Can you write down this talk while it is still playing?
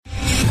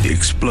The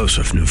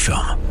explosive new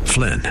film,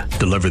 Flynn,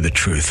 deliver the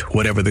truth,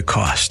 whatever the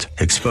cost,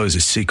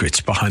 exposes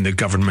secrets behind the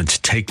government's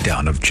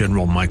takedown of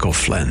General Michael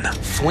Flynn.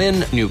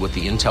 Flynn knew what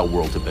the intel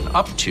world had been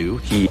up to.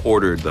 He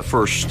ordered the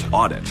first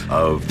audit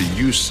of the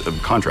use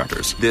of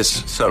contractors.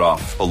 This set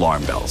off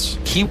alarm bells.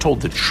 He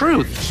told the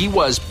truth. He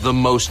was the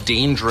most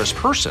dangerous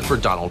person for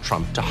Donald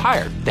Trump to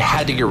hire. They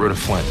had to get rid of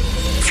Flynn.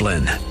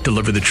 Flynn,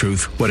 deliver the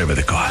truth, whatever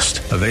the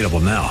cost. Available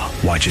now.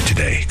 Watch it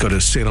today. Go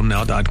to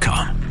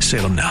salemnow.com.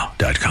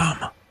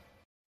 salemnow.com.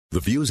 The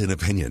views and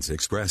opinions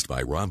expressed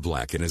by Rob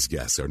Black and his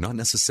guests are not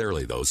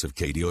necessarily those of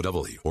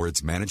KDOW or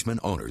its management,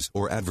 owners,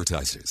 or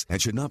advertisers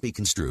and should not be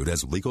construed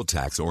as legal,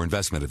 tax, or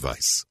investment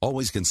advice.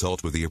 Always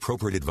consult with the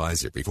appropriate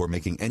advisor before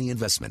making any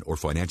investment or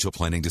financial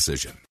planning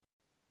decision.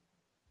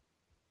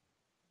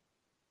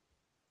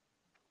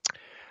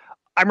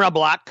 I'm Rob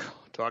Black,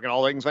 talking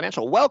all things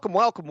financial. Welcome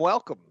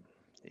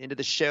into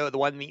the show, the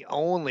one, the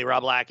only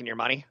Rob Black and Your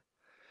Money.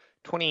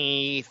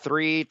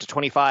 23 to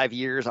 25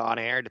 years on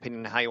air,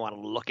 depending on how you want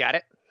to look at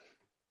it.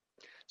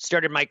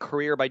 Started my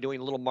career by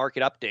doing little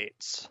market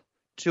updates,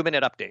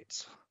 2-minute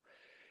updates.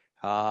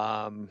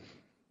 I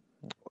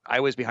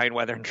was behind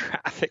weather and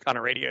traffic on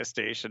a radio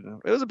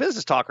station. It was a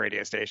business talk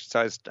radio station,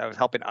 so I was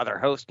helping other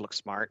hosts look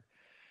smart.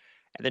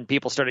 And then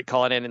people started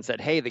calling in and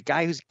said, "Hey, the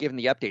guy who's giving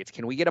the updates,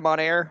 can we get him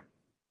on air?"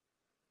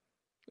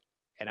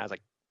 And I was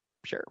like,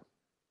 "Sure."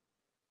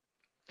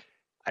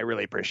 I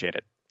really appreciate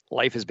it.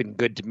 Life has been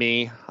good to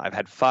me. I've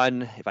had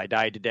fun. If I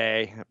died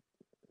today,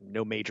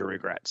 no major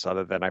regrets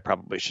other than I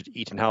probably should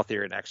eat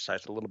healthier and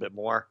exercise a little bit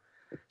more,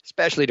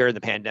 especially during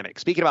the pandemic.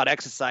 Speaking about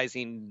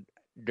exercising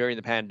during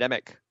the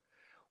pandemic,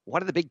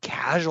 one of the big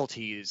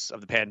casualties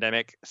of the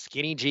pandemic,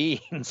 skinny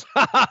jeans.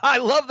 I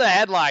love the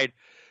headline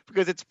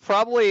because it's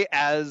probably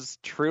as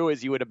true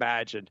as you would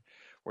imagine.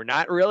 We're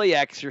not really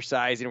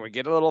exercising. We're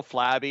getting a little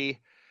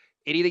flabby.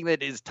 Anything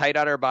that is tight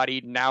on our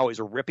body now is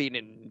ripping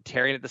and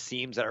tearing at the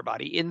seams at our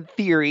body. In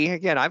theory,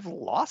 again, I've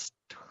lost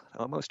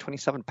almost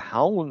 27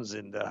 pounds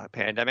in the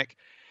pandemic.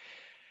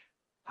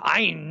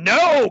 I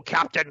know,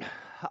 Captain.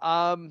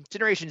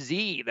 Generation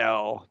Z,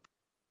 though,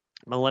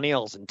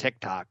 millennials and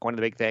TikTok, one of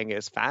the big thing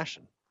is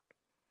fashion.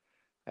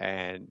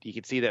 And you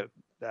can see that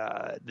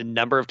the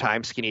number of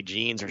times skinny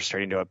jeans are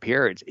starting to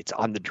appear. It's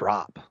on the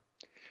drop.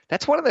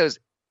 That's one of those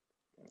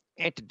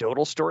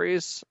anecdotal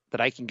stories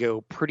that I can go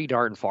pretty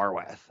darn far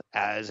with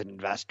as an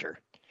investor.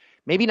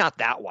 Maybe not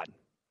that one,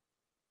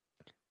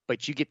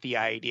 but you get the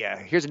idea.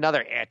 Here's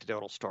another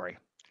anecdotal story.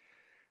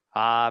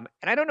 And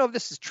I don't know if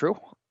this is true.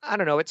 I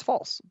don't know. It's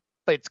false,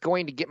 but it's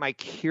going to get my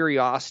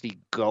curiosity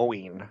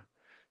going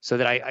so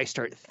that I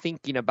start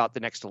thinking about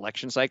the next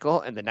election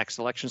cycle and the next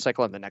election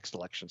cycle and the next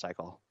election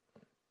cycle.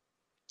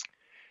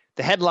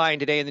 The headline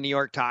today in the New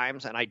York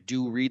Times, and I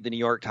do read the New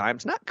York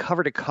Times, not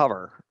cover to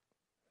cover,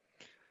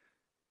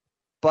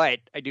 but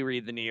I do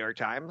read the New York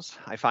Times.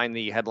 I find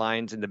the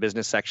headlines in the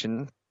business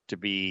section to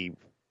be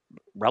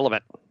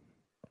relevant.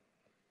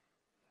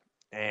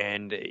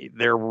 And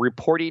their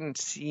reporting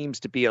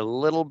seems to be a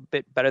little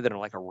bit better than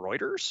like a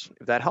Reuters,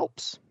 if that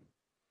helps.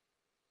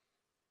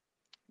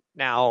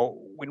 Now,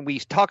 when we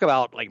talk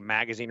about like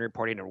magazine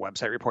reporting or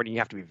website reporting, you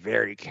have to be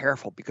very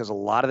careful because a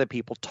lot of the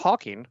people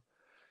talking,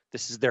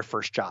 this is their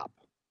first job.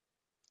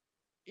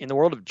 In the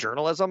world of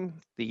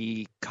journalism,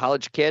 the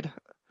college kid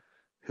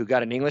who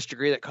got an English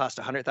degree that cost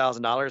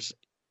 $100,000,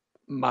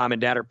 mom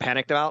and dad are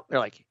panicked about. They're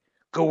like,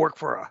 go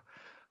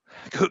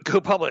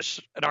publish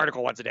an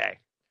article once a day.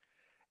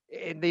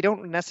 And they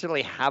don't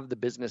necessarily have the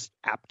business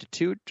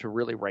aptitude to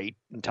really write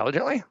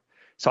intelligently.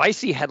 So I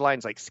see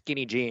headlines like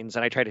skinny jeans,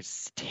 and I try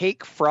to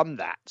take from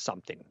that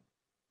something.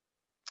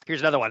 Here's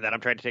another one that I'm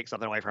trying to take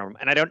something away from,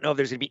 and I don't know if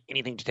there's going to be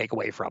anything to take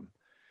away from.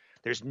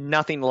 There's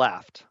nothing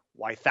left.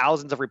 Why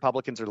thousands of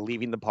Republicans are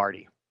leaving the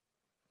party.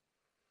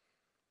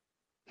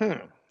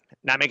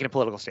 Not making a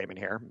political statement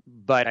here,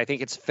 but I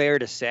think it's fair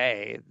to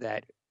say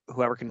that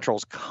whoever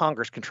controls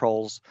Congress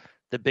controls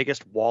the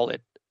biggest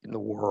wallet in the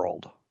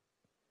world.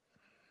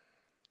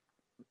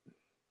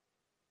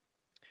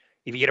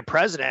 If you get a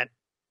president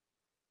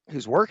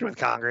who's working with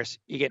Congress,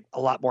 you get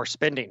a lot more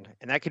spending,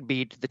 and that could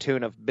be to the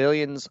tune of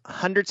billions,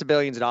 hundreds of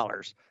billions of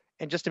dollars.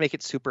 And just to make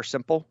it super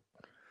simple,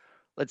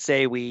 let's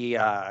say we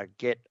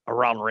get a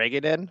Ronald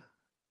Reagan in,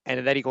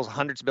 and that equals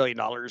hundreds of billions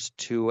of dollars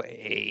to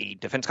a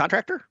defense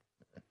contractor.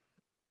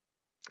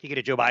 You get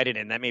a Joe Biden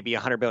in, that may be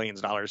 $100 billion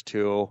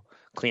to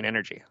clean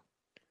energy.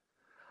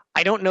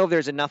 I don't know if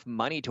there's enough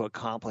money to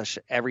accomplish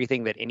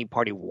everything that any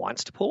party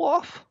wants to pull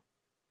off.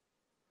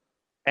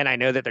 And I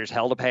know that there's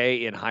hell to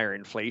pay in higher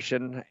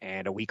inflation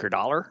and a weaker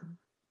dollar,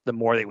 the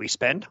more that we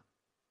spend.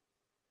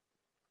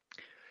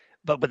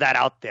 But with that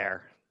out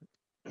there,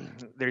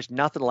 there's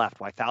nothing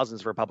left why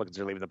thousands of Republicans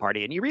are leaving the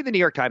party. And you read the New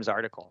York Times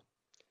article.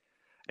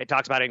 It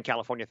talks about it in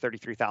California,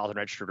 33,000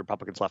 registered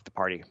Republicans left the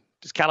party.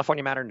 Does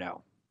California matter?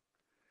 No.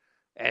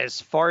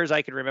 As far as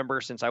I can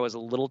remember, since I was a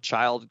little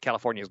child,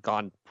 California has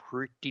gone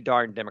pretty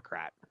darn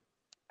Democrat.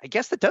 I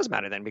guess that does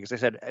matter then, because I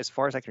said, as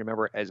far as I can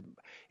remember, as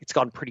it's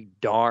gone pretty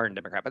darn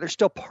Democrat. But there's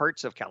still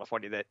parts of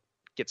California that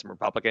get some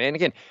Republican. And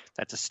again,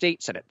 that's a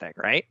state Senate thing,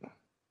 right?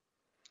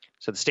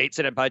 So the state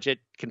Senate budget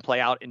can play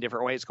out in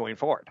different ways going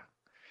forward.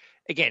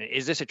 Again,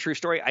 is this a true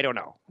story? I don't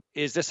know.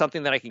 Is this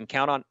something that I can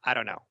count on? I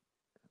don't know.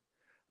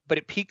 But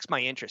it piques my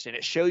interest, and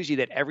it shows you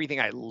that everything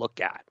I look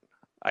at,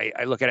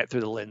 I look at it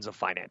through the lens of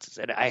finances.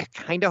 And I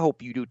kind of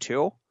hope you do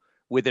too,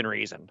 within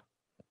reason.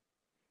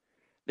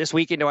 This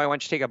weekend, do I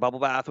want you to take a bubble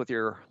bath with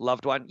your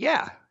loved one?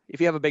 Yeah, if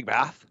you have a big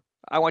bath.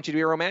 I want you to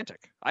be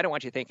romantic. I don't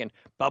want you thinking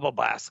bubble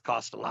baths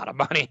cost a lot of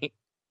money.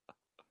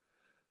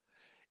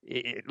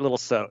 Little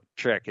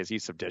trick is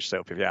use some dish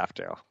soap if you have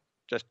to.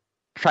 Just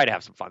try to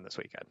have some fun this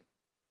weekend.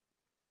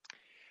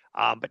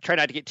 But try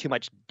not to get too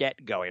much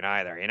debt going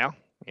either, you know?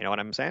 You know what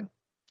I'm saying?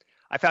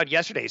 I found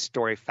yesterday's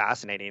story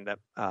fascinating that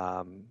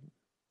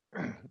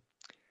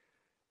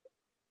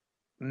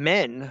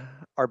men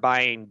are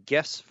buying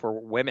gifts for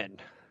women,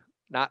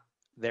 not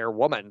their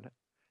woman,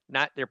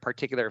 not their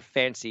particular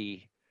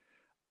fancy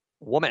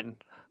woman,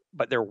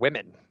 but their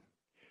women.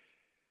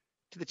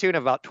 To the tune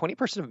of about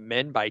 20% of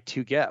men buy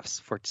 2 gifts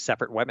for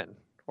separate women,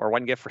 or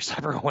 1 gift for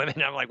separate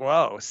women. I'm like,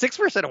 whoa,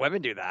 6% of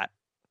women do that.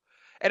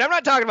 And I'm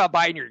not talking about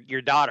buying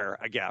your daughter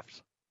a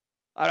gift.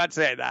 I'm not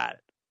saying that.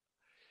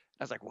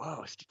 I was like,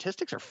 whoa,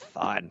 statistics are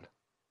fun.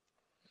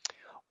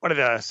 One of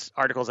the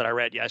articles that I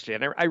read yesterday,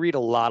 and I read a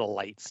lot of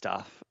light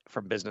stuff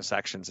from business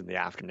sections in the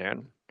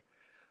afternoon,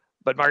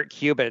 but Mark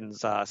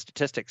Cuban's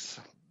statistics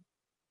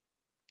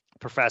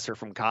professor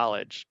from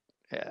college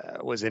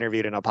was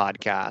interviewed in a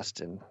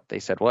podcast, and they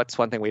said, what's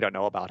one thing we don't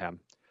know about him?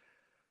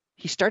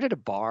 He started a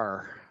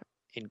bar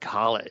in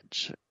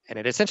college, and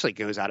it essentially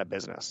goes out of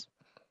business.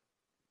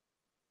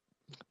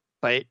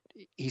 But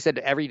he said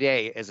every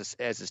day as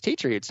his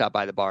teacher, he'd stop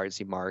by the bar and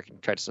see Mark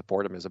and try to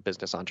support him as a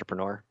business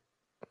entrepreneur.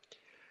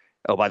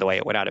 Oh, by the way,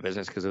 it went out of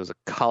business because it was a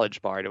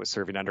college bar and it was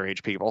serving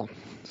underage people.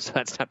 So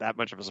that's not that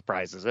much of a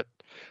surprise, is it?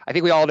 I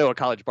think we all know a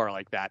college bar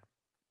like that.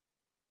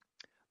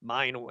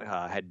 Mine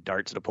had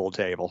darts at a pool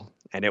table,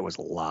 and it was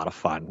a lot of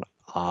fun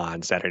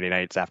on Saturday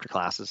nights after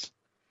classes,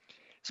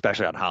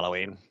 especially on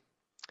Halloween.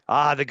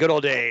 Ah, the good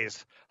old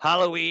days.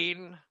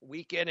 Halloween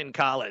weekend in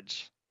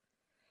college.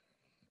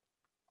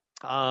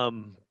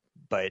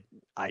 But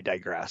I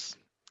digress.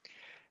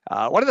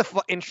 One of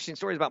the interesting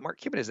stories about Mark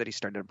Cuban is that he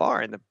started a bar,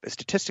 and the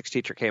statistics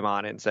teacher came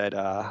on and said,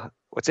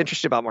 what's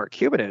interesting about Mark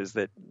Cuban is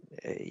that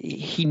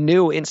he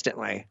knew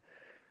instantly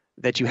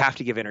that you have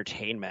to give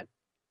entertainment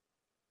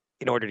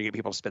in order to get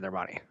people to spend their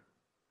money.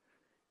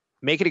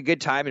 Make it a good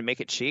time and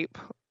make it cheap,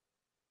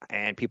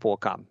 and people will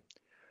come.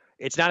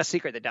 It's not a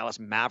secret that Dallas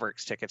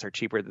Mavericks tickets are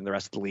cheaper than the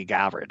rest of the league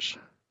average.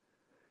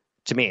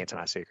 To me, it's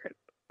not a secret.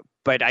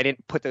 But I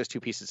didn't put those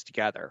two pieces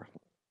together.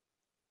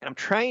 And I'm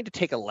trying to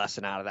take a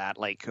lesson out of that.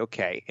 Like,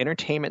 okay,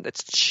 entertainment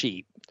that's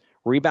cheap,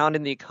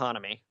 rebounding the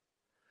economy,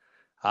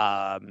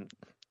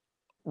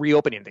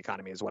 reopening the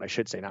economy is what I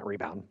should say, not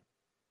rebound.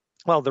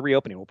 Well, the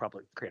reopening will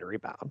probably create a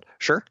rebound.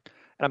 Sure.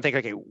 And I'm thinking,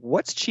 okay,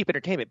 what's cheap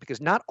entertainment? Because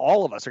not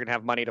all of us are going to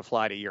have money to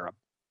fly to Europe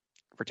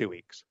for 2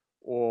 weeks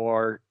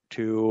or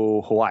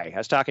to Hawaii. I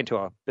was talking to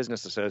a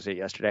business associate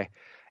yesterday,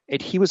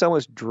 and he was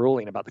almost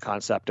drooling about the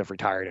concept of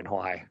retiring in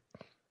Hawaii.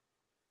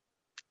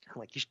 I'm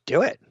like, you should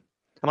do it.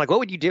 I'm like, what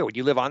would you do? Would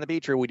you live on the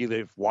beach or would you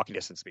live walking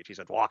distance to the beach? He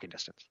said, walking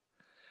distance.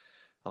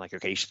 I'm like,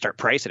 okay, you should start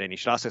pricing it. And you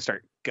should also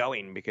start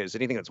going, because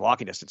anything that's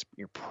walking distance,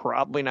 you're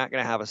probably not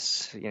going to have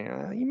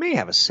you may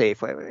have a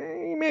safe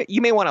way.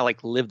 You may want to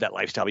like live that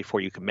lifestyle before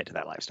you commit to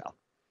that lifestyle.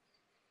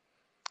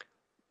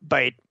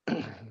 But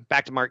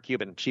back to Mark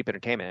Cuban, cheap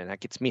entertainment. And that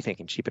gets me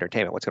thinking, cheap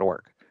entertainment, what's going to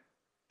work?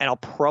 And I'll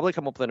probably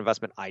come up with an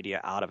investment idea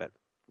out of it,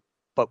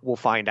 but we'll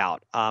find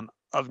out.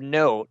 Of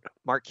note,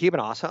 Mark Cuban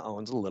also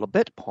owns a little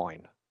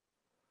Bitcoin.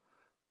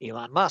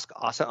 Elon Musk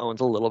also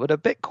owns a little bit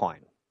of Bitcoin.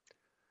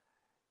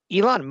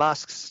 Elon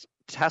Musk's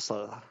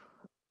Tesla,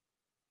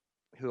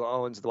 who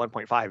owns the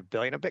 1.5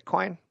 billion of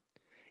Bitcoin,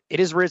 it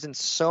has risen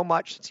so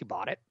much since he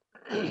bought it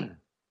to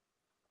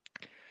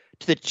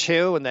the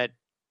tune that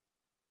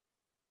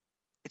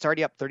it's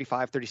already up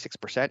 35,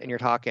 36%, and you're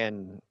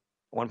talking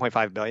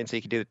 1.5 billion, so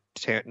you can do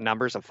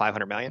numbers of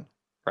 500 million,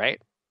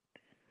 right?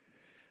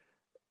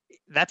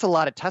 That's a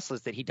lot of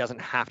Teslas that he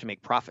doesn't have to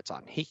make profits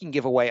on. He can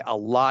give away a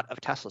lot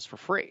of Teslas for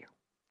free,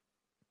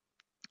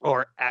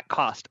 or at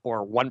cost,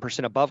 or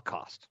 1% above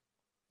cost.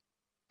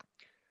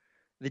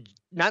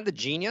 Not the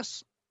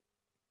genius,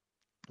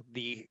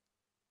 the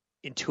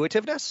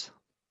intuitiveness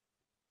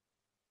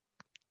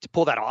to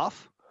pull that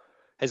off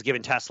has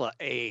given Tesla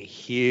a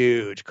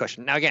huge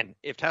cushion. Now, again,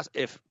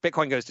 if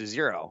Bitcoin goes to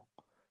zero,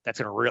 that's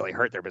going to really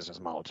hurt their business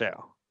model too.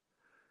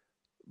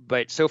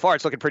 But so far,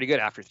 it's looking pretty good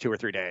after 2 or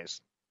 3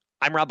 days.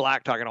 I'm Rob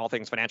Black, talking all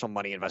things financial,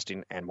 money,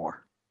 investing, and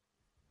more.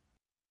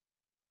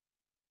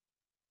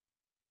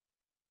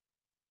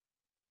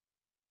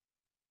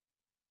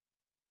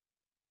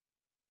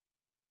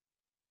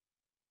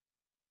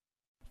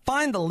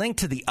 Find the link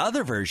to the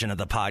other version of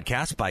the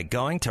podcast by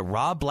going to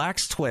Rob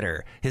Black's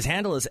Twitter. His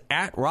handle is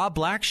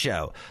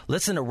 @RobBlackShow.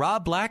 Listen to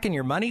Rob Black and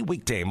Your Money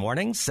weekday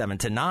mornings, 7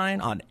 to 9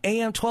 on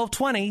AM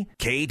 1220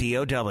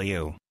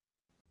 KDOW.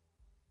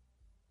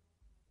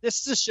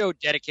 This is a show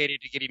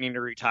dedicated to getting into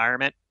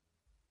retirement.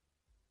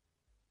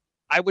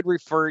 I would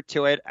refer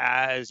to it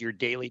as your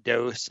daily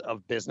dose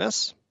of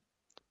business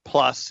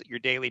plus your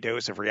daily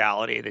dose of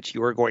reality that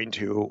you are going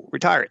to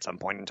retire at some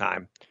point in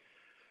time.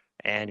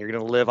 And you're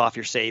going to live off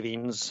your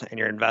savings and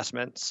your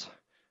investments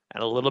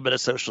and a little bit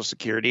of Social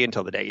Security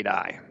until the day you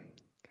die.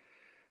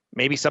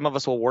 Maybe some of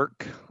us will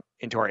work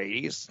into our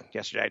 80s.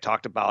 Yesterday, I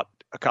talked about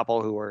a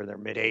couple who were in their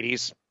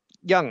mid-80s,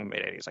 young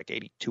mid-80s, like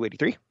 82,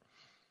 83.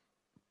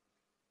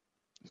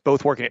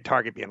 Both working at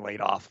Target, being laid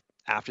off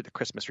after the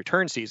Christmas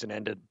return season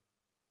ended.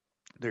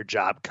 Their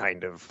job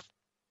kind of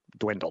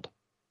dwindled.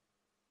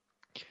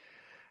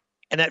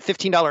 And that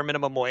 $15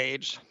 minimum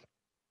wage,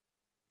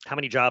 how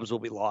many jobs will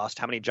be lost?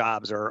 How many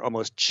jobs are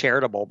almost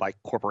charitable by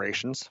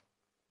corporations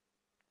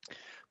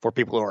for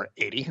people who are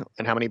 80?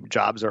 And how many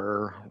jobs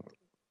are,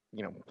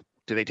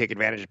 do they take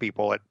advantage of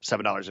people at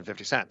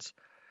 $7.50?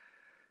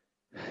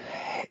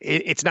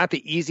 It's not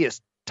the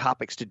easiest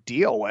topics to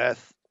deal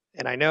with.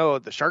 And I know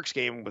the Sharks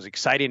game was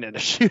exciting in a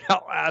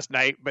shootout last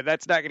night, but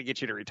that's not going to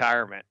get you to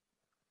retirement.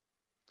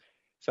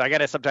 So I got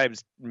to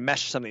sometimes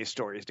mesh some of these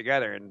stories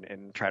together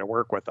and try to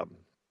work with them.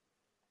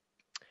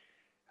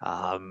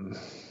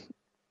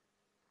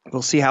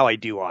 We'll see how I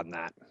do on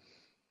that,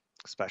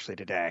 especially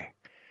today.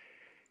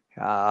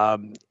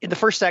 In the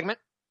first segment,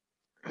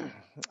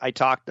 I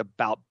talked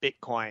about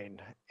Bitcoin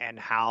and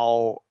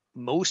how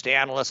most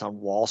analysts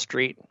on Wall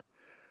Street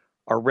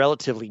are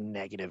relatively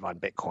negative on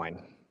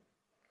Bitcoin.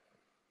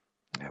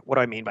 What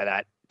do I mean by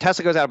that?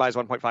 Tesla goes out and buys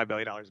 $1.5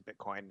 billion of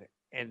Bitcoin.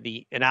 And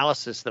the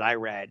analysis that I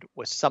read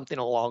was something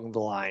along the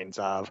lines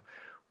of,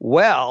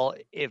 well,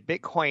 if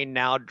Bitcoin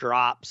now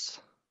drops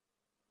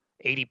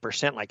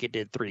 80% like it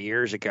did 3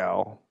 years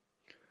ago,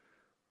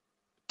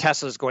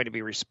 Tesla is going to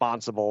be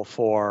responsible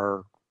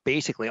for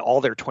basically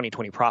all their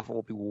 2020 profit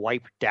will be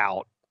wiped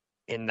out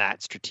in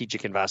that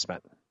strategic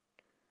investment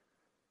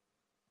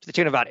to the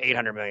tune of about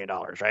 $800 million,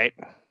 right?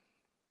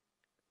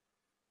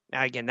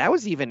 Now, again, that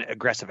was even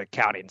aggressive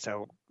accounting.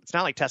 So it's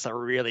not like Tesla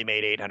really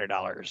made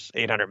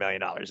 $800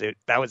 million.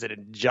 That was an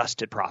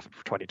adjusted profit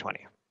for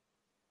 2020,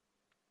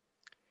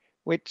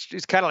 which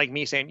is kind of like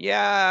me saying,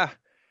 yeah,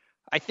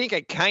 I think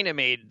I kind of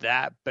made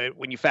that. But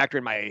when you factor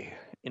in my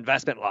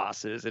investment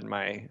losses and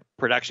my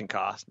production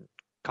cost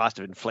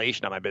of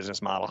inflation on my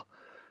business model,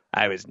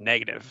 I was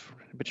negative.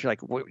 But you're like,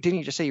 didn't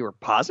you just say you were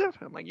positive?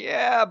 I'm like,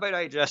 yeah, but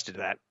I adjusted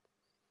that.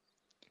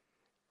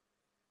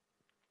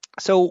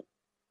 So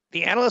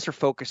the analysts are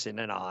focusing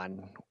in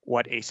on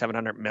what a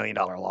 $700 million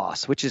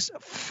loss, which is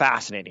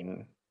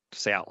fascinating to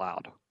say out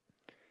loud.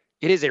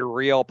 It is a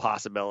real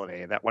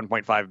possibility that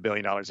 $1.5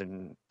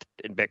 billion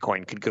in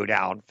Bitcoin could go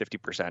down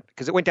 50%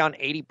 because it went down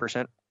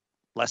 80%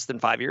 less than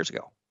 5 years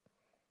ago.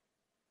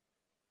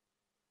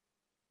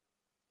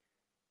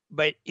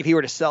 But if he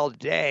were to sell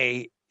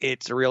today,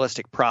 it's a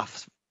realistic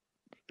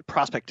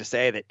prospect to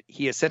say that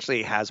he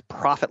essentially has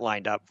profit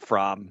lined up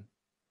from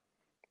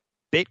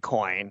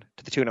Bitcoin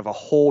to the tune of a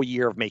whole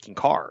year of making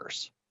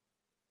cars.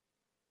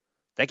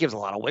 That gives a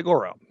lot of wiggle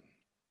room.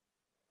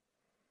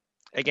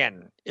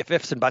 Again, if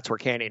ifs and buts were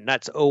candy and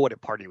nuts, oh, what a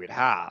party we'd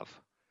have.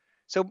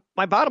 So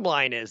my bottom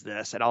line is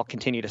this, and I'll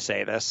continue to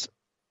say this.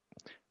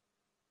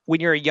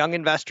 When you're a young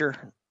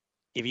investor,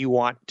 if you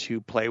want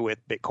to play with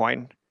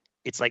Bitcoin,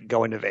 it's like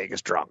going to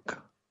Vegas drunk.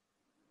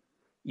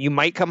 You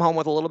might come home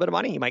with a little bit of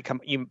money.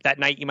 That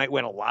night you might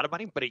win a lot of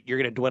money, but you're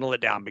going to dwindle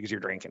it down because you're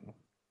drinking.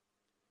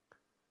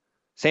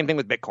 Same thing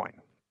with Bitcoin.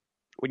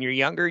 When you're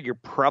younger, you're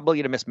probably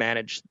going to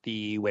mismanage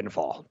the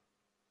windfall.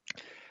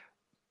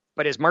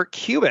 But as Mark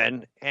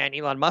Cuban and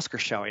Elon Musk are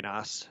showing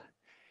us,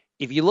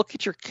 if you look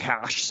at your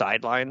cash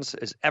sidelines,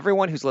 as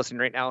everyone who's listening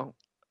right now,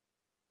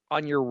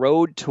 on your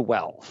road to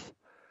wealth,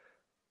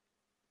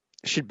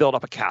 you should build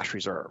up a cash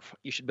reserve.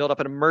 You should build up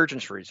an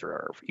emergency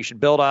reserve. You should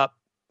build up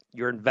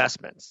your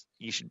investments.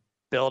 You should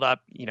build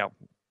up,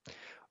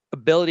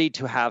 ability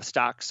to have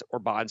stocks or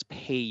bonds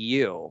pay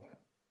you.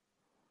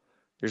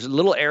 There's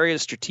little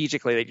areas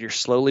strategically that you're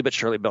slowly but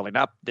surely building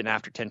up. Then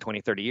after 10,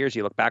 20, 30 years,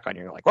 you look back on it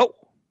and you're like, whoa,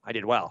 I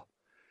did well.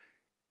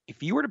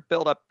 If you were to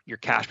build up your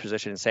cash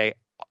position and say,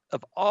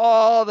 of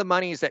all the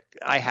monies that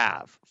I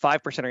have,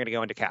 5% are going to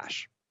go into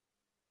cash.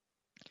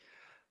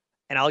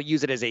 And I'll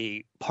use it as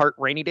a part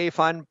rainy day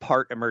fund,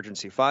 part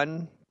emergency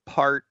fund,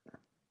 part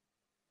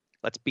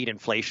let's beat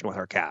inflation with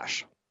our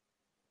cash.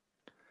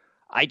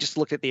 I just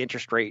looked at the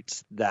interest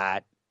rates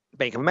that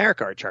Bank of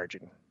America are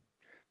charging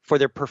for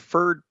their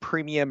preferred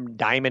premium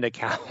diamond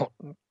account,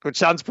 which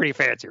sounds pretty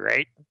fancy,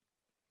 right?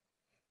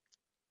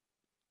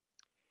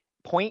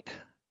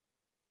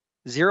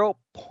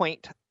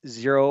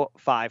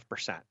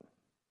 0.05%.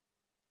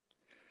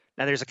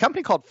 Now, there's a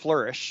company called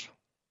Flourish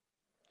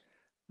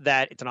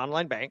that it's an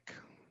online bank.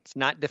 It's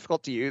not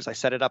difficult to use. I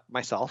set it up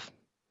myself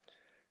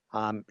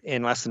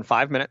in less than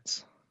 5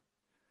 minutes.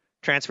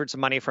 Transferred some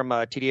money from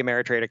a TD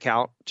Ameritrade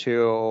account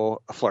to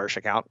a Flourish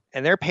account,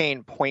 and they're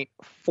paying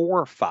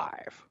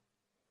 0.45.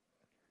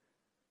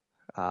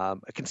 A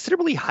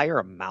considerably higher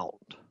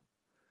amount.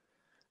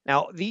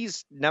 Now,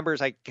 these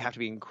numbers I have to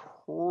be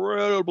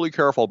incredibly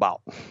careful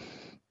about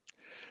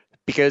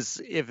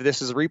Because if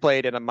this is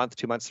replayed in a month,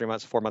 2 months, 3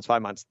 months, 4 months,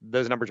 5 months,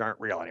 those numbers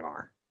aren't real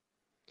anymore.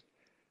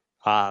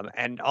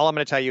 And all I'm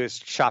going to tell you is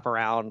shop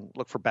around,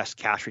 look for best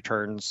cash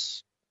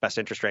returns, best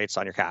interest rates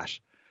on your cash.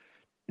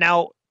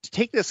 Now, to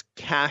take this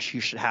cash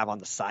you should have on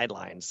the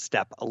sidelines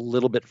step a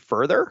little bit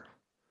further,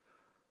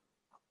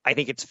 I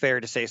think it's fair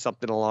to say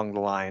something along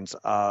the lines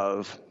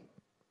of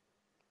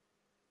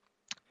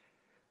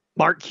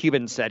Mark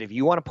Cuban said, if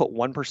you want to put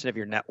 1% of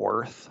your net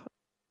worth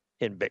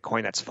in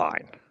Bitcoin, that's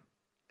fine.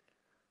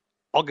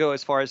 I'll go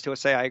as far as to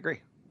say I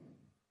agree.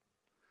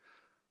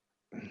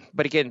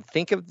 But again,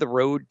 think of the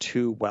road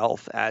to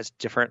wealth as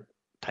different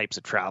types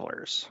of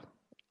travelers.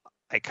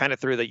 I kind of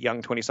threw the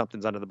young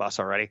 20-somethings under the bus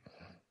already,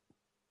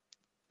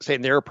 saying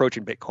they're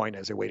approaching Bitcoin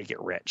as a way to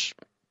get rich.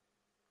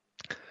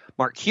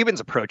 Mark Cuban's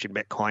approaching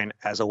Bitcoin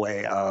as a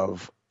way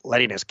of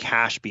letting his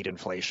cash beat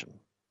inflation.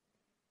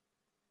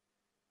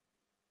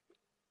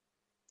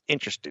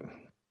 Interesting.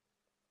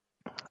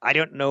 I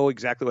don't know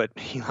exactly what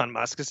Elon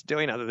Musk is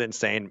doing other than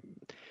saying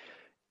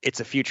it's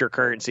a future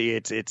currency.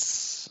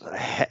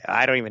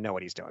 I don't even know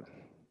what he's doing.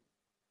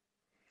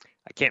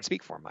 I can't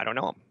speak for him. I don't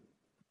know him.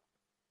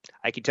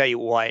 I can tell you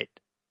what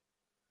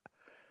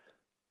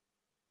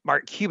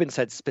Mark Cuban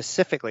said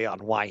specifically on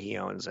why he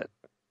owns it.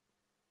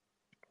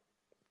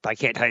 But I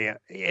can't tell you.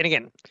 And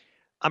again,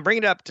 I'm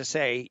bringing it up to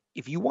say,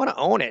 if you want to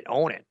own it,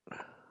 own it.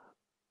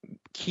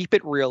 Keep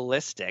it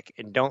realistic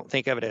and don't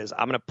think of it as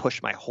I'm going to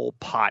push my whole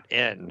pot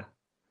in.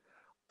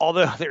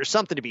 Although there's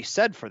something to be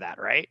said for that,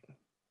 right?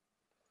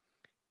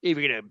 If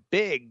you're going to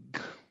big,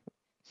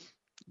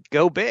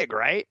 go big,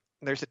 right?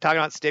 They're talking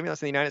about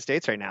stimulus in the United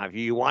States right now. If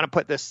you want to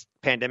put this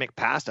pandemic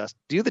past us,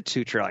 do the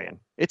 $2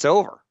 trillion. It's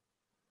over.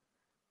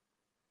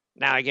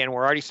 Now, again,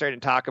 we're already starting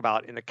to talk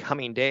about in the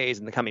coming days,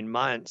 in the coming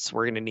months,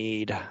 we're going to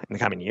need, in the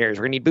coming years,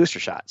 we're going to need booster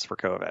shots for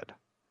COVID.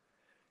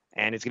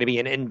 And it's going to be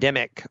an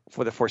endemic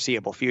for the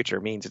foreseeable future.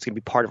 It means it's going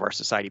to be part of our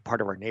society,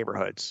 part of our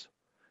neighborhoods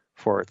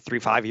for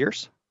 3-5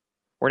 years.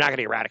 We're not going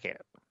to eradicate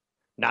it.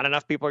 Not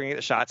enough people are going to get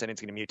the shots, and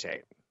it's going to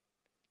mutate.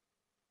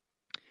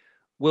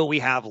 Will we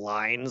have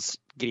lines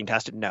getting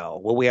tested?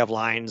 No. Will we have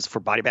lines for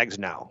body bags?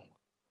 No.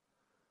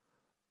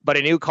 But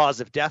a new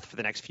cause of death for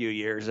the next few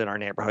years in our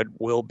neighborhood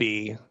will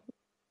be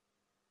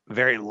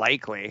very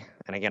likely,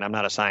 and again, I'm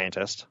not a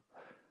scientist,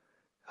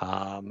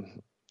 the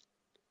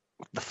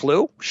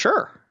flu,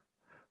 sure,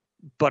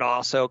 but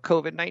also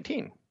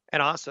COVID-19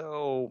 and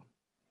also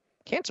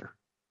cancer.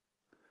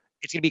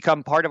 It's going to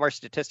become part of our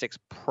statistics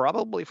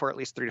probably for at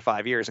least 3 to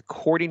 5 years,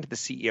 according to the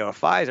CEO of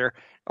Pfizer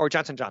or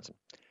Johnson & Johnson.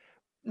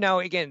 Now,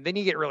 again, then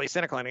you get really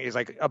cynical, and he's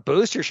like, a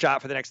booster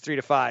shot for the next 3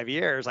 to 5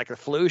 years, like a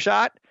flu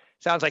shot,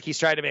 sounds like he's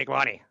trying to make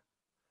money.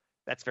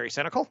 That's very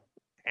cynical,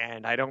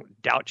 and I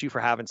don't doubt you for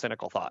having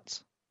cynical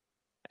thoughts.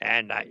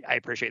 And I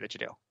appreciate that you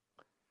do.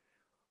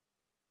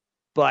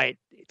 But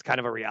it's kind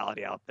of a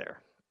reality out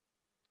there.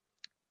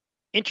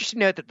 Interesting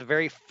to note that the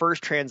very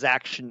first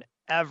transaction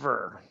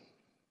ever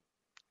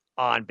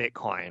on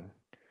Bitcoin,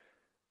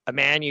 a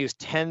man used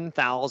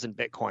 10,000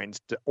 Bitcoins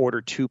to order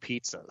 2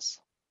 pizzas.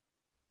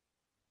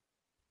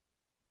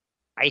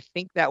 I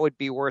think that would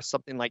be worth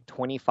something like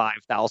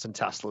 25,000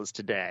 Teslas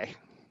today.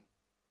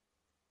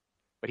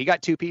 But he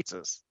got 2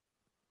 pizzas.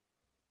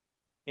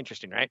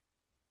 Interesting, right?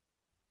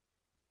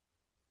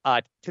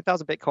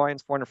 2,000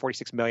 Bitcoins,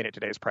 446 million at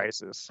today's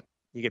prices.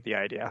 You get the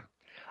idea.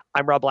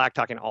 I'm Rob Black,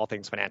 talking all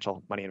things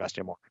financial, money,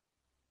 investing, and more.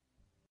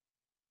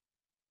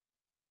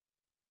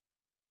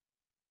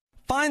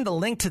 Find the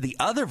link to the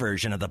other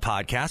version of the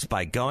podcast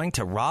by going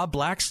to Rob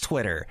Black's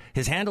Twitter.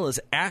 His handle is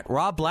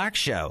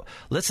 @RobBlackShow.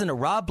 Listen to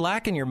Rob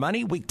Black and Your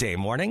Money weekday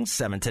mornings,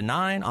 7 to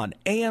 9 on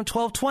AM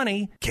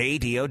 1220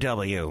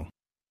 KDOW.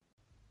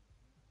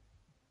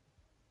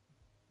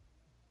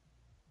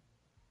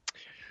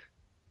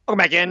 Welcome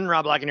back in,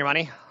 Rob Black and Your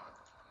Money.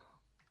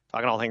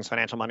 Talking all things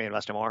financial, money,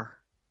 investing, more.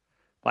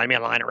 Find me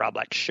online at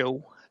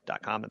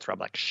robblackshow.com. That's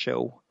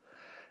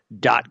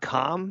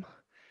robblackshow.com.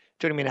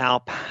 Joining me now,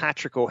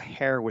 Patrick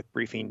O'Hare with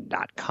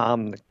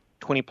Briefing.com. The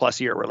 20-plus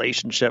year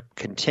relationship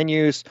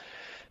continues.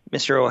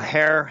 Mr.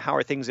 O'Hare, how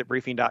are things at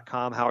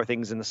Briefing.com? How are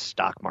things in the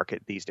stock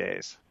market these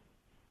days?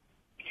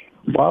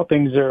 Well,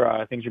 things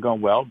are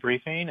going well,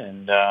 Briefing,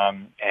 and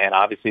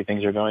obviously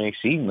things are going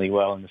exceedingly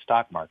well in the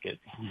stock market.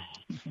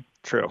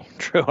 True.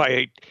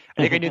 I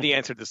think I knew the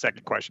answer to the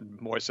second question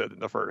more so than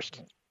the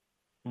first.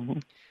 Mm-hmm.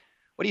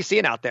 What are you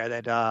seeing out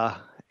there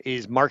that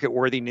is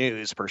market-worthy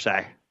news, per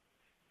se?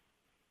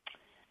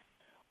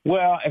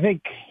 Well, I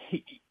think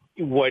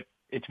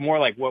it's more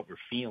like what we're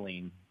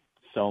feeling,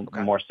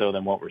 more so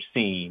than what we're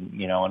seeing,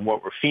 and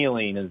what we're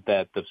feeling is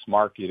that this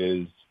market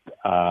is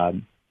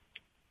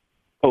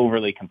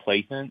overly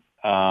complacent,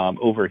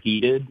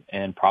 overheated,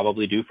 and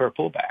probably due for a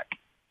pullback.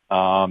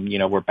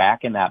 We're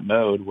back in that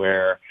mode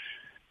where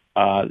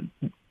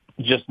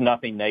just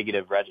nothing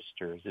negative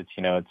registers.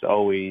 It's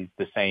always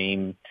the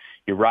same.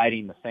 You're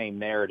writing the same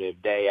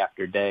narrative day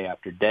after day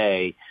after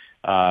day.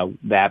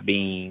 That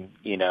being,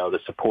 the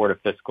support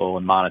of fiscal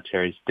and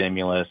monetary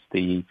stimulus,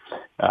 the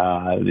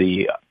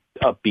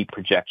upbeat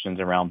projections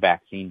around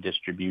vaccine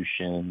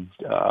distribution,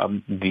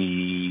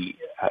 the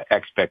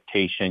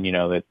expectation,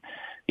 that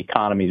the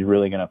economy is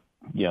really going to,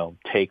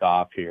 take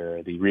off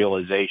here, the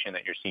realization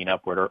that you're seeing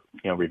upward,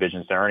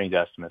 revisions to earnings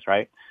estimates,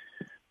 right?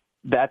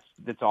 That's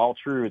all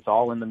true. It's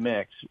all in the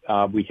mix.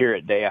 We hear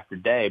it day after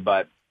day,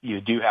 but you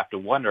do have to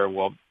wonder,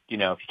 well, if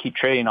you keep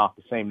trading off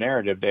the same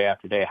narrative day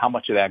after day, how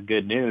much of that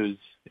good news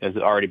has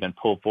already been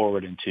pulled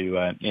forward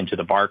into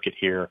the market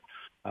here?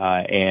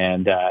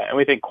 And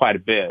we think quite a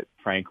bit,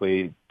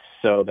 frankly,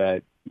 so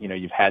that,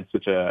 you've had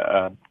such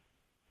a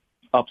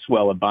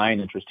upswell of buying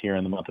interest here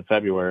in the month of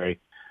February,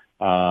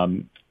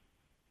 on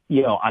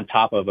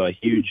top of a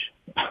huge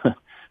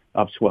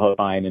upswell of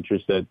buying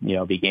interest that,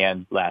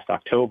 began last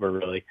October,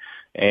 really.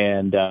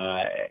 And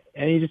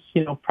you just,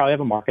 probably have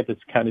a market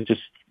that's kind of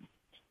just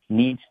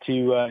needs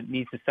to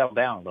settle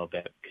down a little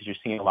bit, because you're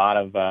seeing a lot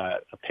of a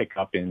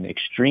pickup in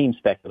extreme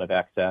speculative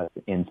excess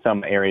in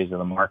some areas of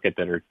the market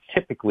that are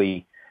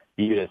typically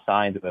viewed as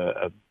signs of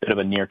a bit of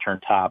a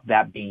near-term top,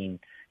 that being,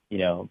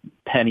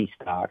 penny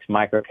stocks,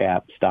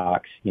 microcap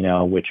stocks,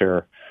 which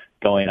are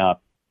going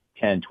up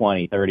 10,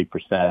 20,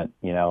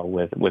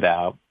 30%,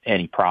 without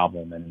any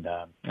problem. And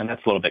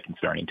that's a little bit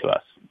concerning to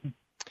us.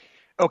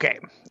 Okay.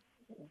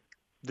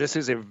 This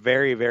is a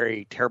very,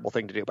 very terrible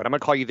thing to do, but I'm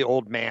going to call you the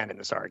old man in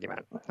this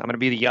argument. I'm going to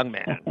be the young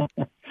man,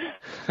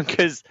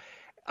 because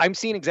I'm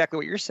seeing exactly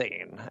what you're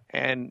saying.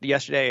 And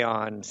yesterday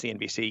on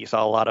CNBC, you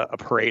saw a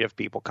parade of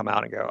people come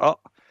out and go, oh,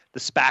 the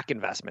SPAC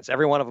investments,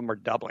 every one of them are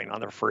doubling on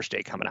their first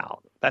day coming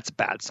out. That's a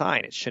bad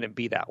sign. It shouldn't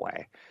be that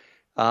way.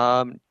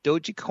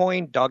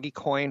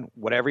 Dogecoin,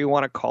 whatever you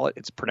want to call it,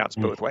 it's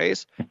pronounced both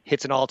ways,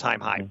 hits an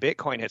all-time high.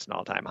 Bitcoin hits an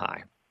all-time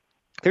high.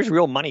 There's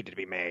real money to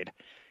be made.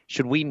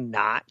 Should we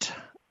not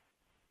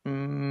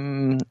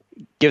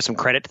give some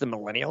credit to the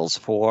millennials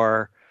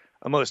for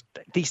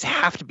this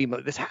has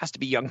to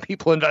be young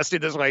people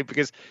invested this way,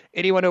 because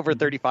anyone over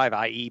 35,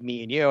 i.e.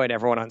 me and you and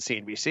everyone on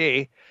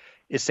CNBC,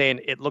 is saying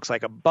it looks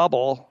like a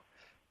bubble.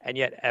 And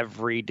yet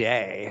every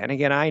day, and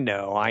again, I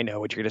know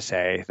what you're going to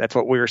say. That's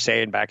what we were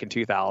saying back in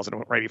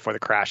 2000, right before the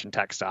crash in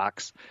tech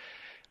stocks.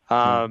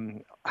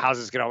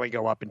 Houses can only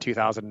go up in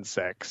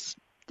 2006.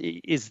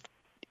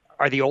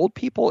 Are the old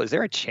people, is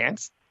there a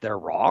chance they're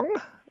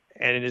wrong?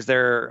 And is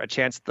there a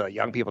chance the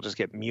young people just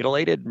get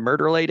mutilated,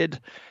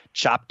 murder-lated,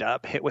 chopped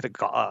up, hit with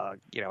a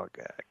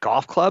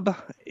golf club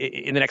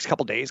in the next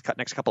couple of days,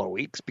 next couple of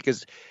weeks?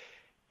 Because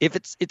if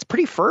it's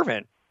pretty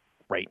fervent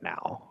right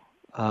now.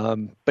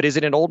 But is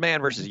it an old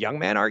man versus young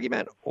man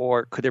argument,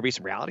 or could there be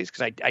some realities?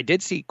 Because I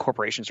did see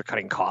corporations are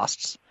cutting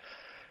costs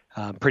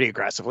pretty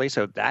aggressively,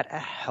 so that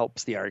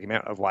helps the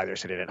argument of why they're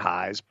sitting at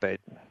highs. But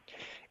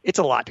it's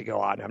a lot to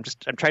go on. I'm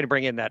trying to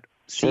bring in that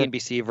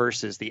CNBC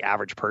versus the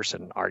average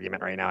person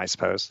argument right now, I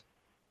suppose.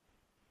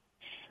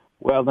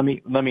 Well, let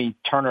me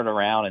turn it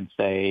around and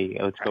say,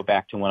 let's go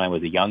back to when I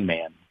was a young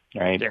man,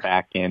 right? Sure.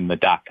 Back in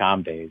the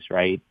 .com days,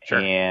 right? Sure.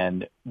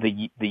 And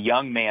the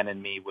young man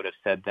in me would have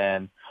said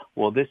then,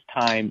 well, this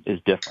time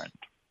is different.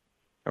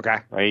 Okay.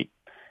 Right?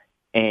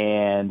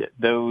 And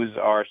those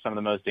are some of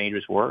the most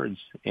dangerous words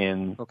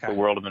in the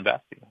world of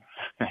investing,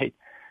 right?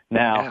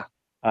 Now,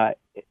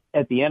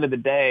 at the end of the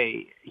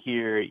day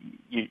here,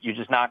 you're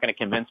just not going to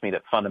convince me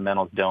that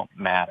fundamentals don't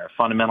matter.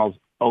 Fundamentals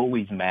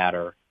always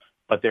matter,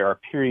 but there are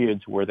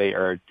periods where they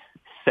are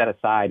set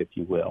aside, if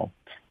you will.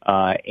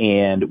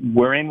 And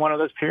we're in one of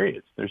those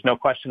periods. There's no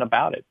question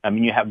about it. I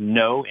mean, you have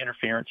no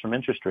interference from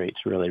interest rates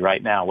really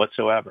right now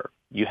whatsoever.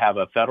 You have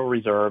a Federal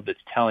Reserve that's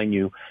telling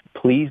you,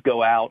 please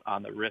go out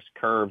on the risk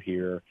curve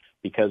here,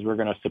 because we're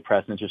going to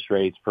suppress interest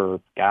rates for,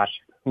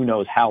 who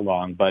knows how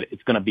long, but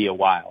it's going to be a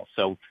while.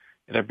 So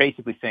they're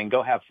basically saying,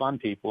 go have fun,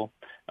 people,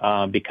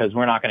 because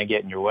we're not going to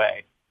get in your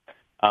way.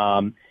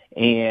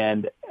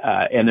 And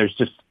there's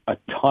just a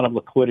ton of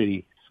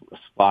liquidity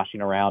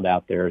sloshing around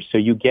out there. So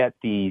you get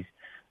these,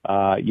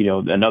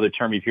 another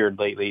term you've heard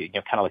lately,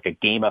 kind of like a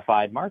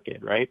gamified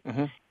market, right?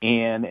 Mm-hmm.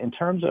 And in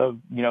terms of,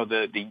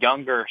 the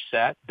younger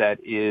set that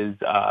is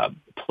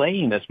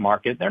playing this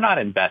market, they're not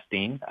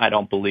investing, I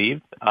don't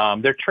believe.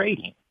 They're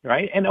trading,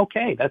 right? And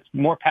okay, that's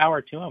more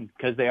power to them,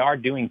 because they are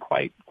doing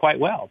quite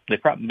well.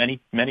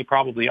 Many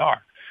probably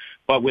are.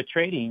 But with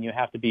trading, you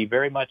have to be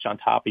very much on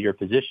top of your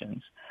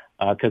positions,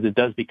 because it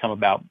does become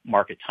about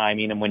market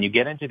timing. And when you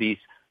get into these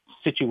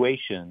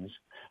situations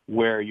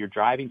where you're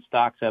driving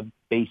stocks up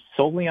based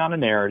solely on a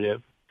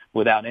narrative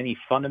without any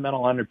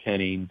fundamental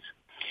underpinnings,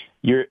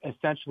 you're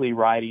essentially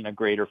riding a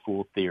greater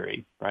fool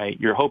theory, right?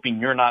 You're hoping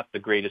you're not the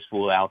greatest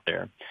fool out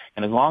there.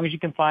 And as long as you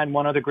can find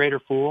one other greater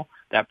fool,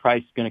 that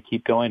price is going to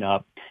keep going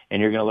up,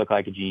 and you're going to look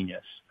like a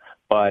genius.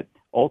 But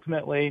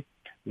ultimately,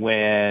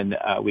 when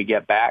we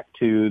get back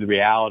to the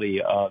reality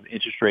of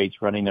interest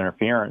rates running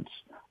interference,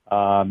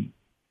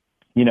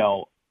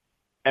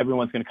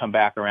 everyone's going to come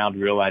back around to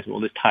realize, well,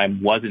 this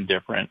time wasn't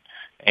different,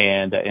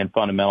 and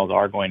fundamentals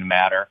are going to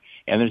matter,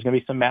 and there's going to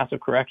be some massive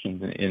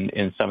corrections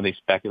in some of these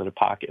speculative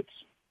pockets.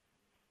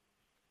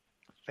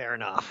 Fair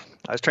enough.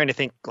 I was trying to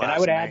think. And I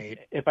would add,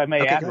 if I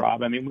may add,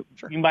 Rob, I mean,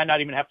 sure. You might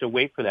not even have to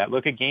wait for that.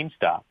 Look at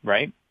GameStop,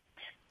 right?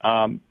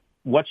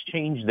 what's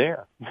changed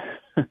there?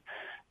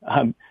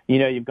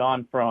 You've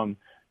gone from,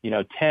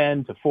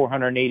 $10 to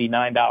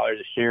 $489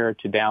 a share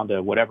to down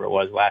to whatever it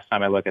was last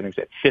time I looked, I think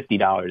it's at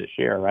 $50 a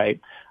share, right?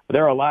 But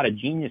there are a lot of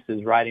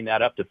geniuses writing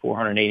that up to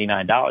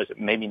 $489 that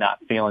maybe not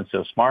feeling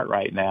so smart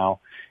right now.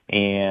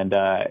 And,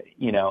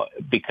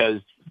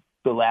 because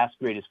the last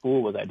greatest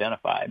fool was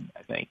identified,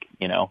 I think,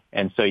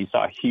 and so you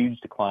saw a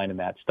huge decline in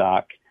that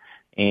stock,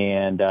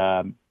 and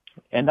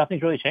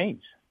nothing's really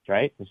changed,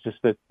 right? It's just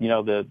that,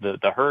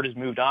 the herd has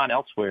moved on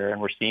elsewhere, and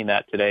we're seeing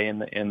that today in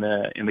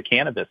the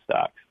cannabis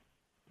stocks.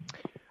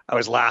 I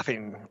was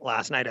laughing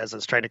last night as I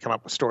was trying to come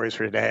up with stories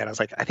for today, and I was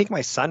like, I think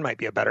my son might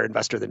be a better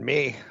investor than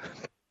me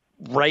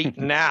right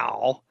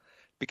now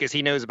because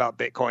he knows about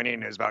Bitcoin and he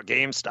knows about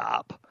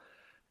GameStop.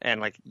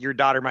 And like your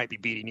daughter might be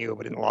beating you,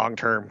 but in the long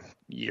term,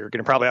 you're going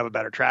to probably have a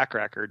better track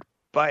record.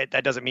 But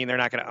that doesn't mean they're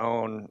not going to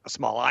own a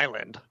small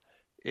island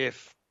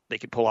if they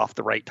could pull off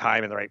the right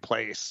time in the right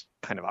place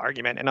kind of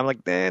argument. And I'm like,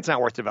 it's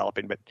not worth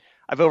developing, but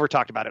I've over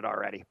talked about it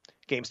already.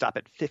 GameStop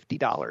at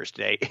 $50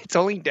 today. It's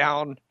only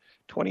down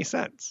 20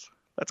 cents.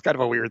 That's kind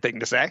of a weird thing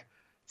to say.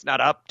 It's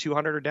not up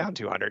 200 or down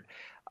 200.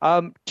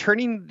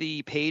 Turning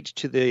the page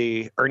to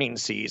the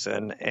earnings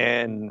season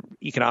and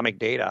economic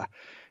data,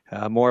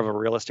 more of a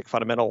realistic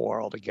fundamental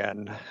world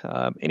again.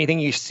 Anything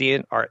you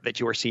see that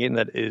you are seeing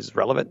that is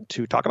relevant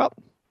to talk about?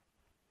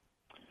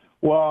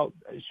 Well,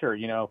 sure.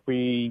 If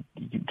we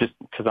just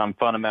because I'm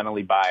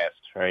fundamentally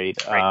biased, right?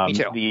 Me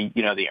too.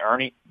 The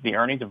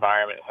earnings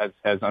environment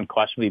has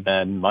unquestionably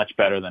been much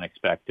better than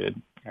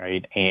expected,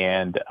 right?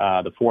 And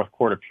the fourth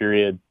quarter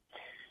period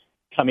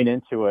coming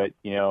into it,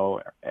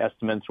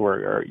 estimates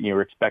were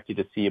expected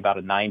to see about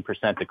a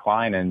 9%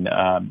 decline in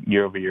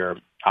year-over-year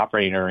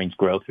operating earnings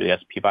growth for the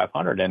S&P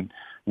 500, and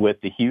with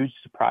the huge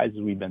surprises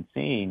we've been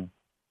seeing,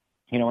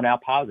 we're now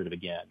positive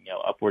again,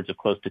 upwards of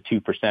close to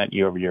 2%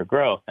 year-over-year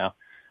growth. Now,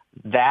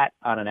 that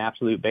on an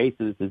absolute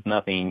basis is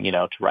nothing,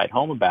 to write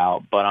home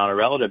about, but on a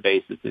relative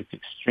basis, it's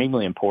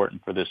extremely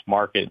important for this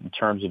market in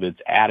terms of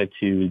its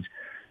attitudes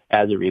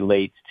as it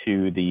relates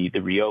to the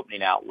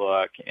reopening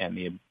outlook and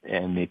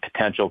the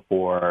potential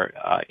for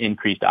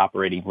increased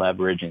operating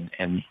leverage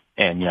and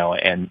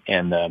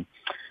the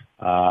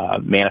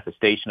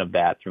manifestation of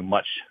that through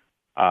much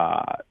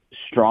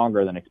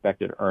stronger than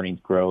expected earnings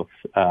growth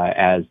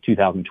as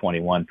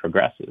 2021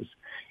 progresses.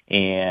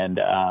 And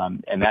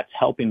that's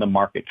helping the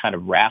market kind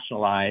of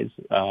rationalize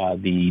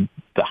the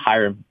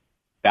higher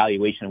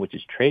valuation which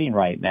is trading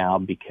right now,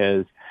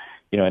 because,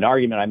 an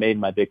argument I made in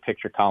my big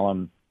picture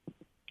column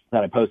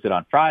that I posted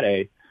on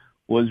Friday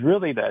was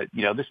really that,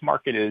 this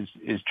market is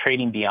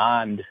trading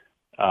beyond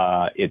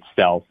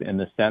itself in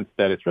the sense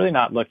that it's really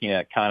not looking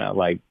at kind of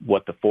like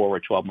what the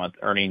forward 12-month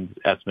earnings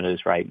estimate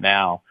is right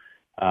now,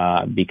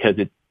 because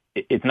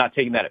it's not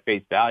taking that at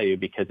face value,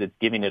 because it's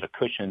giving it a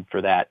cushion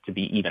for that to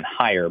be even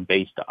higher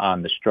based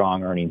on the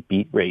strong earnings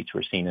beat rates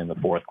we're seeing in the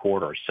fourth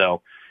quarter.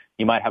 So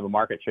you might have a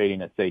market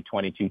trading at, say,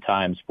 22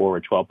 times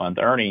forward 12-month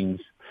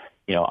earnings,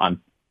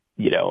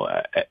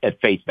 at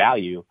face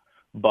value,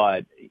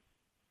 but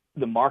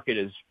the market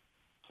is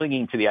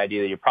clinging to the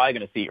idea that you're probably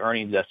going to see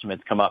earnings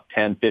estimates come up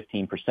 10,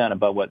 15%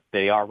 above what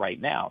they are right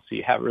now. So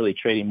you have really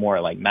trading more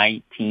like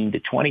 19 to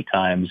 20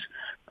 times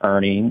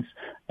earnings,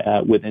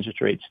 with interest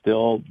rates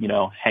still,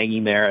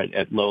 hanging there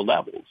at low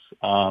levels.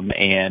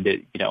 And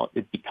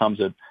it becomes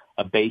a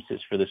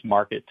basis for this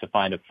market to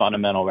find a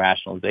fundamental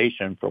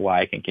rationalization for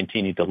why it can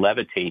continue to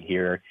levitate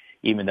here,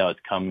 even though it's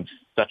come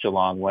such a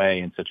long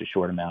way in such a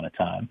short amount of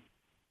time.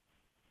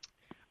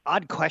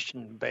 Odd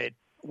question, but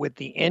with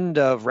the end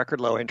of record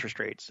low interest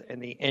rates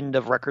and the end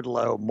of record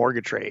low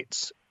mortgage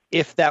rates,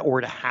 if that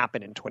were to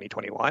happen in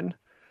 2021,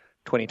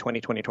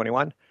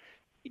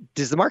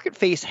 does the market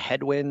face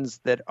headwinds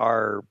that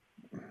are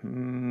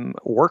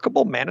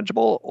workable,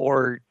 manageable,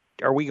 or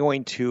are we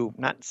going to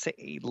not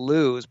say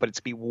lose, but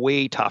it's be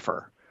way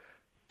tougher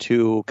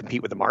to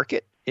compete with the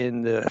market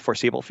in the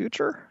foreseeable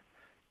future?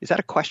 Is that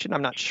a question?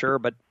 I'm not sure,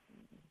 but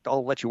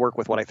I'll let you work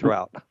with what I threw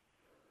out.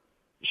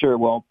 Sure.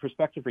 Well,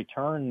 prospective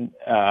return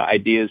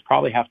ideas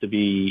probably have to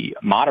be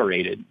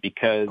moderated,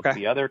 because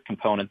the other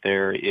component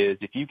there is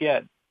if you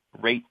get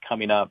rates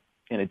coming up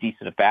in a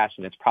decent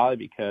fashion, it's probably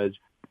because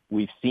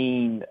we've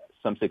seen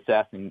some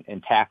success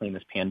in tackling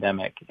this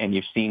pandemic, and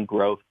you've seen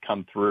growth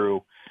come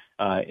through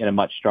in a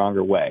much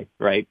stronger way,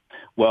 right?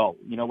 Well,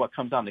 what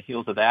comes on the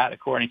heels of that,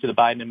 according to the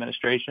Biden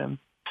administration?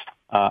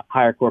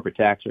 Higher corporate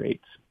tax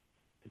rates,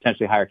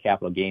 potentially higher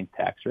capital gains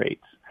tax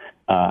rates.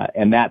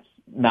 And that's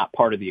not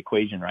part of the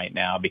equation right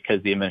now,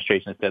 because the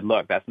administration has said,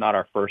 look, that's not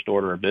our first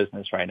order of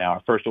business right now.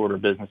 Our first order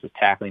of business is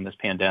tackling this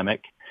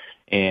pandemic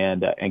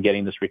and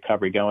getting this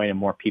recovery going and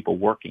more people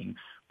working.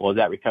 Well, as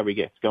that recovery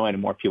gets going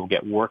and more people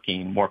get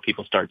working, more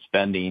people start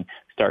spending,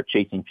 start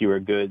chasing fewer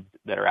goods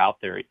that are out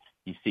there.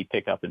 You see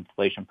pickup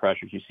inflation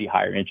pressures, you see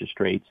higher interest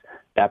rates.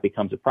 That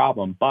becomes a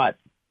problem. But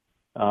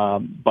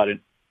on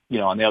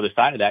the other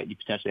side of that, you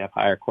potentially have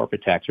higher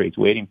corporate tax rates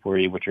waiting for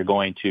you, which are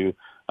going to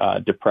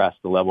depress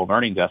the level of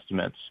earnings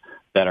estimates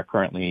that are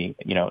currently,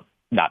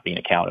 not being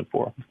accounted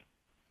for.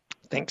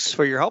 Thanks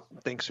for your help.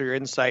 Thanks for your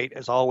insight.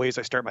 As always,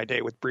 I start my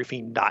day with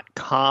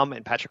briefing.com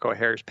and Patrick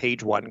O'Hare's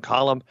Page One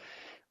column.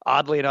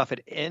 Oddly enough,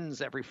 it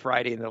ends every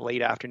Friday in the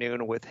late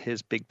afternoon with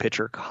his big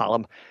picture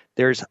column.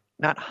 There's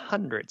not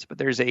hundreds, but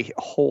there's a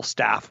whole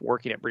staff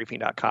working at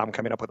briefing.com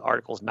coming up with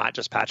articles, not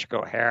just Patrick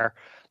O'Hare.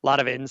 A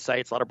lot of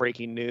insights, a lot of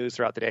breaking news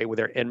throughout the day with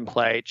their in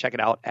play. Check it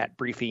out at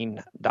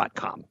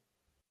briefing.com.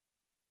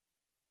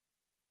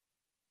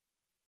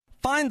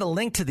 Find the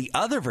link to the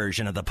other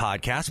version of the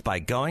podcast by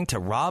going to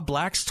Rob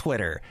Black's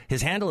Twitter.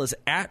 His handle is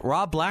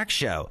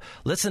 @RobBlackShow.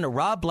 Listen to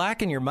Rob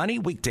Black and Your Money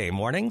weekday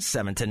mornings,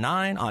 7 to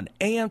 9 on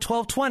AM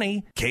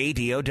 1220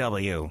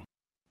 KDOW.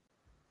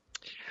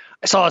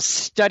 I saw a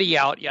study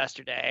out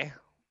yesterday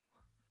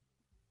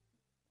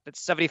that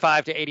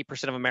 75 to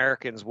 80% of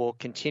Americans will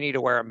continue to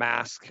wear a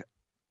mask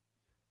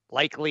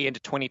likely into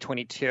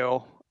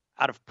 2022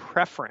 out of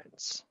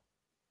preference.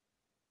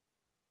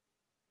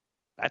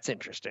 That's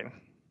interesting.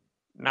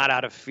 Not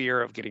out of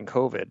fear of getting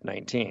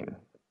COVID-19.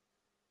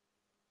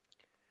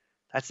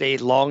 That's a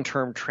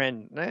long-term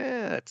trend.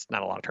 That's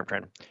not a long-term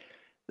trend.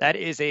 That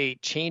is a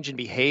change in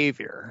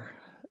behavior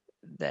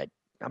that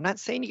I'm not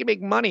saying you can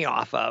make money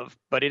off of,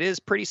 but it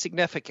is pretty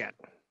significant.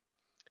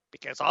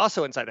 Because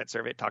also inside that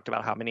survey, it talked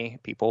about how many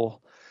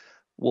people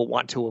will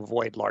want to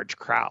avoid large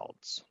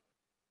crowds.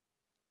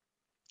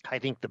 I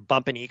think the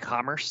bump in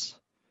e-commerce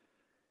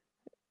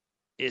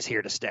is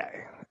here to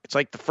stay. It's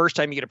like the first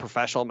time you get a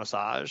professional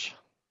massage,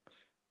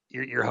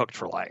 you're hooked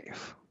for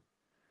life.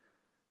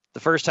 The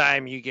first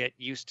time you get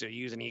used to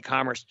using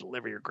e-commerce to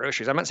deliver your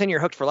groceries, I'm not saying you're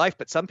hooked for life,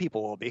 but some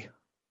people will be.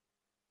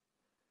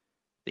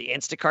 The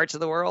Instacarts of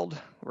the world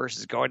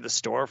versus going to the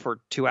store for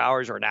 2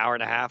 hours or an hour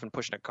and a half and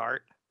pushing a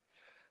cart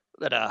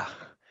that a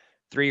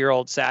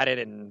 3-year-old sat in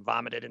and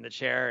vomited in the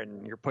chair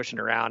and you're pushing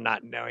around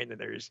not knowing that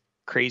there's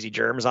crazy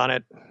germs on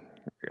it.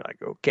 You're like,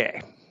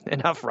 okay,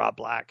 enough Rob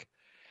Black.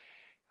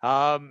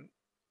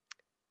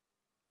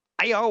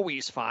 I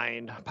always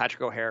find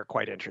Patrick O'Hare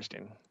quite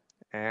interesting,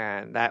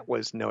 and that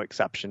was no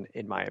exception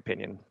in my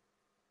opinion.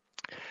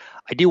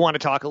 I do want to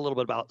talk a little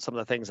bit about some of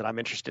the things that I'm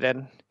interested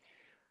in.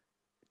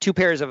 2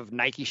 pairs of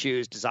Nike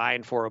shoes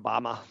designed for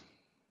Obama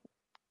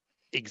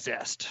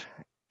exist.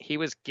 He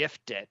was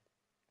gifted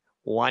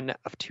one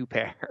of 2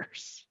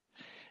 pairs.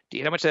 Do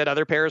you know how much that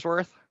other pair is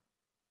worth?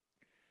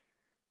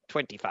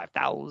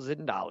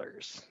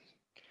 $25,000.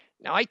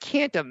 Now, I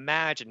can't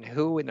imagine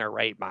who in their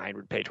right mind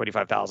would pay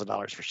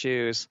 $25,000 for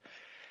shoes,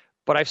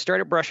 but I've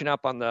started brushing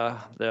up on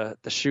the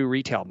shoe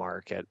retail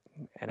market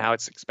and how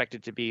it's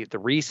expected to be the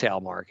resale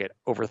market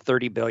over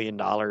 $30 billion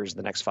in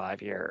the next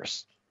 5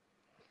 years,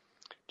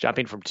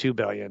 jumping from $2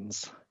 billion.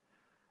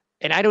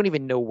 And I don't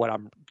even know what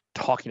I'm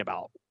talking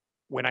about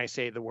when I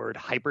say the word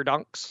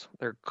hyperdunks.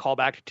 They're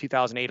callback to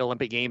 2008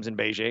 Olympic Games in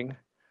Beijing.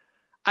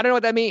 I don't know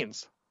what that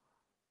means.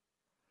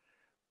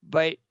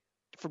 But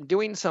from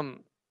doing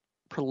some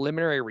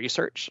preliminary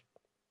research,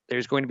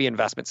 there's going to be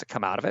investments that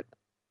come out of it.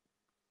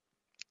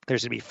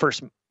 There's going to be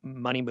first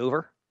money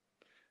mover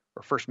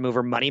or first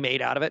mover money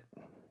made out of it.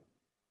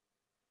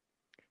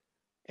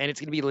 And it's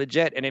going to be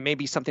legit, and it may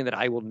be something that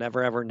I will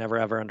never,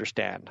 ever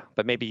understand,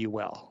 but maybe you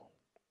will.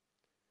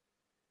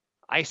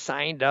 I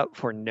signed up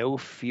for no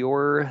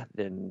fewer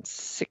than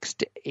 6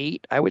 to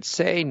 8, I would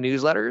say,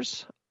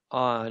 newsletters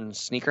on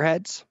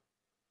sneakerheads,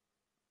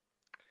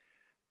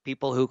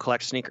 people who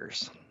collect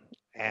sneakers.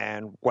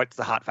 And what's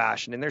the hot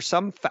fashion? And there's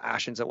some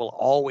fashions that will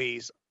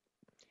always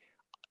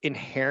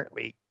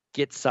inherently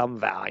get some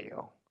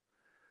value.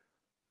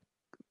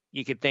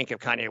 You could think of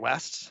Kanye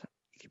West.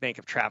 You could think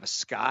of Travis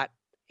Scott.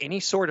 Any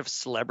sort of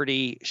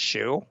celebrity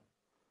shoe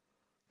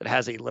that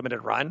has a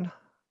limited run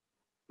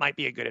might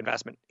be a good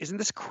investment. Isn't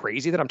this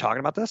crazy that I'm talking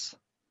about this?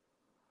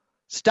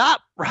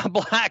 Stop, Rob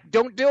Black.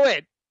 Don't do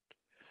it.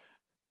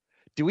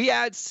 Do we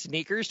add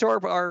sneakers to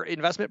our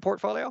investment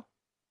portfolio?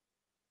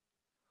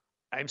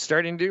 I'm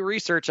starting to do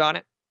research on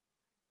it.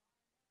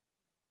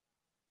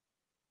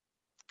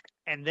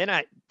 And then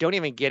I don't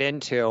even get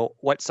into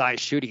what size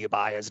shoe do you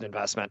buy as an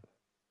investment.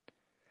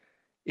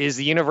 Is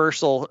the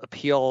universal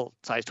appeal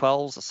size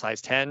 12s, a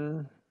size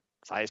 10,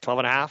 size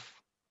 12.5?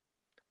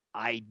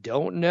 I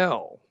don't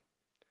know.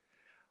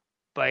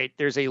 But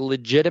there's a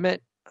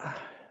legitimate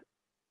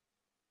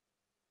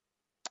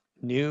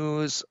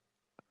news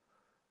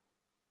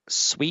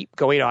sweep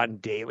going on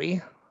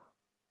daily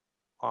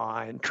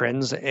on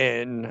trends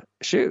in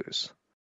shoes.